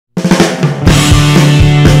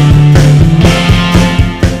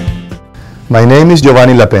My name is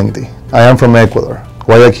Giovanni Lapentti. I am from Ecuador,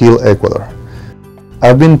 Guayaquil, Ecuador.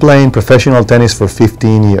 I've been playing professional tennis for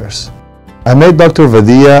 15 years. I met Dr.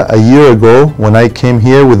 Badia a year ago when I came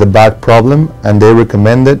here with a back problem and they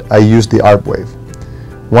recommended I use the ARP wave.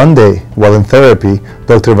 One day, while in therapy,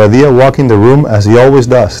 Dr. Badia walked in the room as he always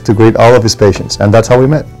does to greet all of his patients, and that's how we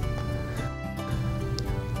met.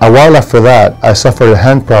 A while after that, I suffered a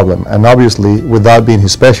hand problem, and obviously, with that being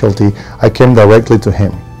his specialty, I came directly to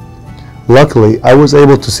him. Luckily, I was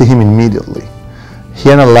able to see him immediately.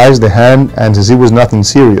 He analyzed the hand, and since it was nothing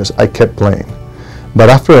serious, I kept playing. But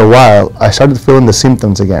after a while, I started feeling the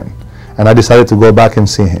symptoms again, and I decided to go back and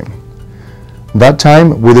see him. That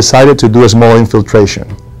time, we decided to do a small infiltration.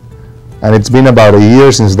 And it's been about a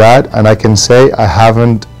year since that, and I can say I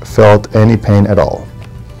haven't felt any pain at all.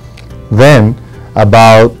 Then,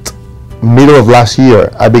 about middle of last year,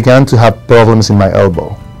 I began to have problems in my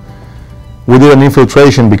elbow. We did an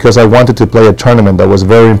infiltration because I wanted to play a tournament that was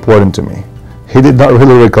very important to me. He did not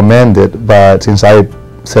really recommend it, but since I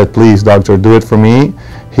said, please doctor, do it for me,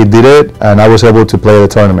 he did it, and I was able to play the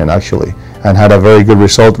tournament actually, and had a very good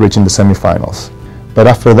result, reaching the semifinals. But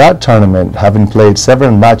after that tournament, having played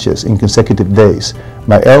several matches in consecutive days,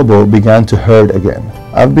 my elbow began to hurt again.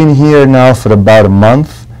 I've been here now for about a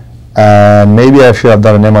month, and maybe I should have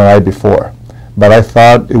done an MRI before, but I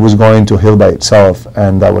thought it was going to heal by itself,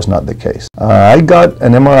 and that was not the case. I got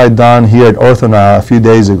an MRI done here at Orthona a few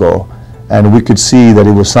days ago, and we could see that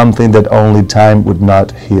it was something that only time would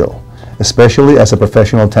not heal, especially as a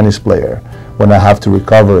professional tennis player, when I have to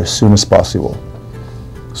recover as soon as possible.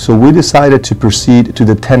 So we decided to proceed to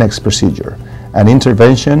the TENEX procedure, an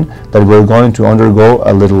intervention that we're going to undergo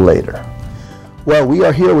a little later. Well, we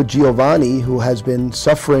are here with Giovanni, who has been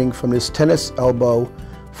suffering from this tennis elbow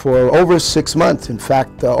for over 6 months, in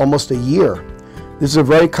fact, almost a year. This is a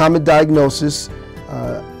very common diagnosis,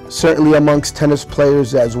 certainly amongst tennis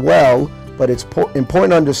players as well, but it's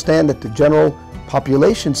important to understand that the general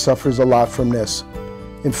population suffers a lot from this.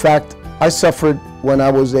 In fact, I suffered when I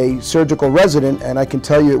was a surgical resident, and I can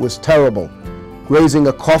tell you it was terrible. Grazing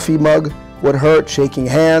a coffee mug would hurt, shaking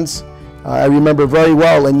hands. I remember very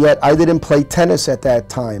well, and yet I didn't play tennis at that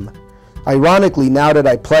time. Ironically, now that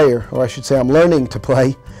I play, or I should say I'm learning to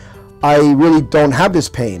play, I really don't have this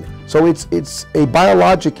pain. So it's a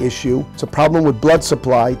biologic issue. It's a problem with blood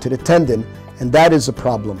supply to the tendon, and that is a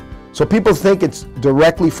problem. So people think it's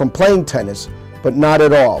directly from playing tennis, but not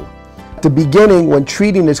at all. At the beginning, when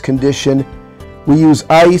treating this condition, we use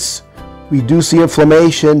ice, reduce the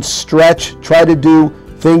inflammation, stretch, try to do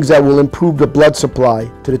things that will improve the blood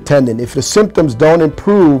supply to the tendon. If the symptoms don't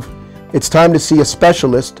improve, it's time to see a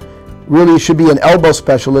specialist. Really, it should be an elbow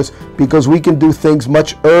specialist, because we can do things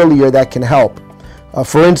much earlier that can help.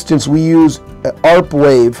 For instance, we use ARP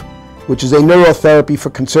wave, which is a neurotherapy for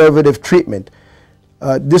conservative treatment.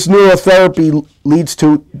 This neurotherapy leads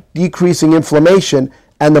to decreasing inflammation,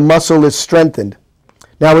 and the muscle is strengthened.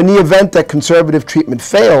 Now, in the event that conservative treatment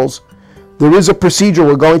fails, there is a procedure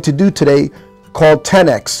we're going to do today called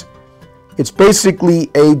TENEX. It's basically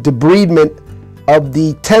a debridement of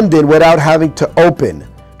the tendon without having to open.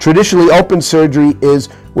 Traditionally, open surgery is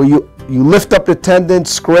where you lift up the tendon,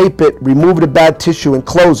 scrape it, remove the bad tissue, and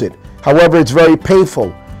close it. However, it's very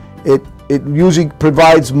painful. It usually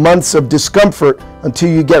provides months of discomfort until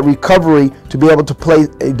you get recovery to be able to play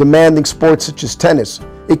a demanding sport such as tennis.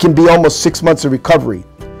 It can be almost 6 months of recovery.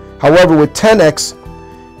 However, with TENEX,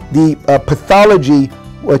 the pathology,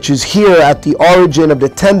 which is here at the origin of the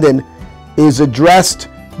tendon, is addressed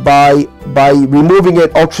by removing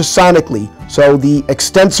it ultrasonically. So the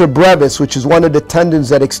extensor brevis, which is one of the tendons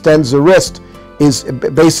that extends the wrist, is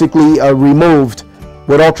basically removed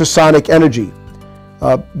with ultrasonic energy.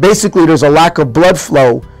 Basically, there's a lack of blood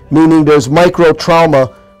flow, meaning there's micro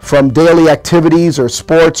trauma from daily activities or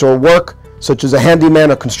sports or work, such as a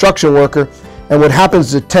handyman or construction worker, and what happens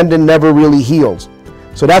is the tendon never really heals.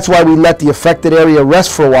 So that's why we let the affected area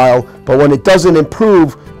rest for a while, but when it doesn't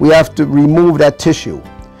improve, we have to remove that tissue.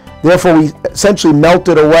 Therefore, we essentially melt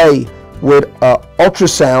it away with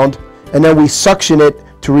ultrasound, and then we suction it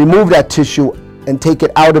to remove that tissue and take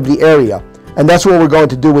it out of the area. And that's what we're going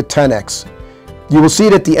to do with TENEX. You will see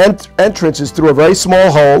that the entrance is through a very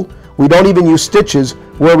small hole. We don't even use stitches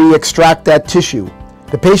where we extract that tissue.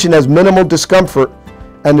 The patient has minimal discomfort,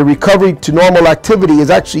 and the recovery to normal activity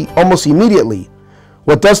is actually almost immediately.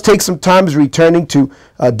 What does take some time is returning to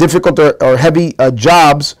difficult or heavy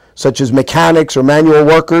jobs, such as mechanics or manual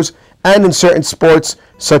workers, and in certain sports,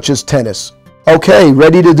 such as tennis. Okay,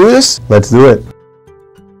 ready to do this? Let's do it.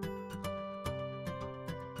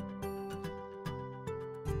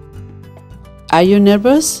 Are you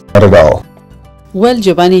nervous? Not at all. Well,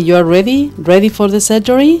 Giovanni, you are ready? Ready for the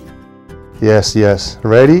surgery? Yes, yes,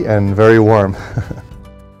 ready and very warm.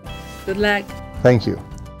 Good luck. Thank you.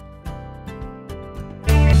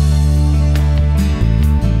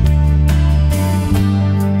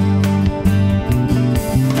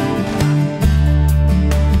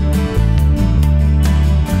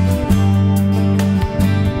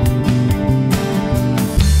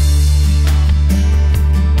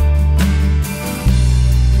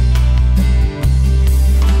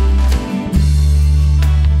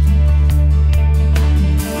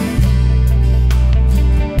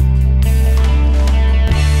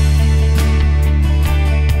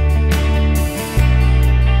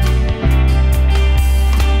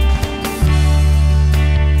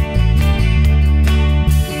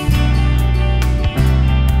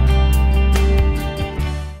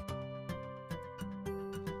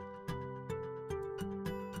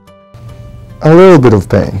 A little bit of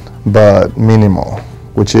pain, but minimal,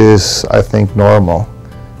 which is, I think, normal.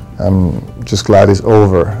 I'm just glad it's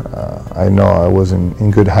over. I know I was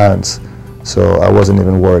in good hands, so I wasn't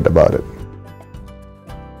even worried about it.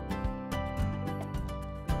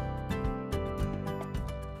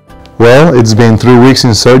 Well, it's been 3 weeks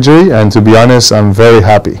in surgery, and to be honest, I'm very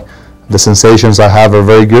happy. The sensations I have are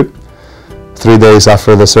very good. 3 days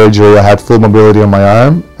after the surgery, I had full mobility on my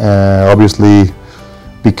arm. Obviously,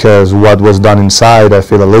 because what was done inside, I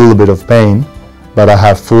feel a little bit of pain, but I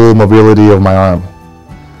have full mobility of my arm.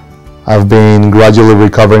 I've been gradually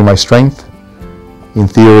recovering my strength. In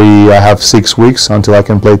theory, I have 6 weeks until I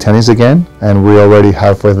can play tennis again, and we're already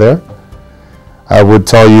halfway there. I would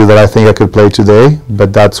tell you that I think I could play today,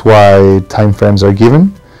 but that's why time frames are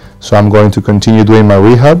given. So I'm going to continue doing my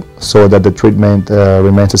rehab so that the treatment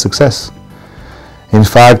remains a success. In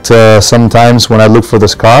fact, sometimes when I look for the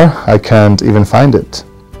scar, I can't even find it.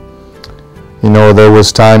 You know, there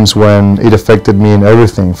was times when it affected me in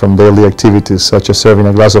everything from daily activities such as serving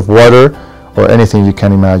a glass of water or anything you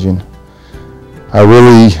can imagine. I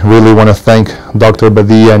really want to thank Dr.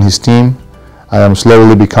 Badia and his team. I am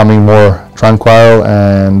slowly becoming more tranquil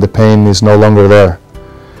and the pain is no longer there.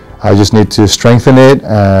 I just need to strengthen it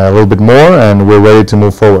a little bit more and we're ready to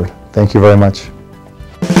move forward. Thank you very much.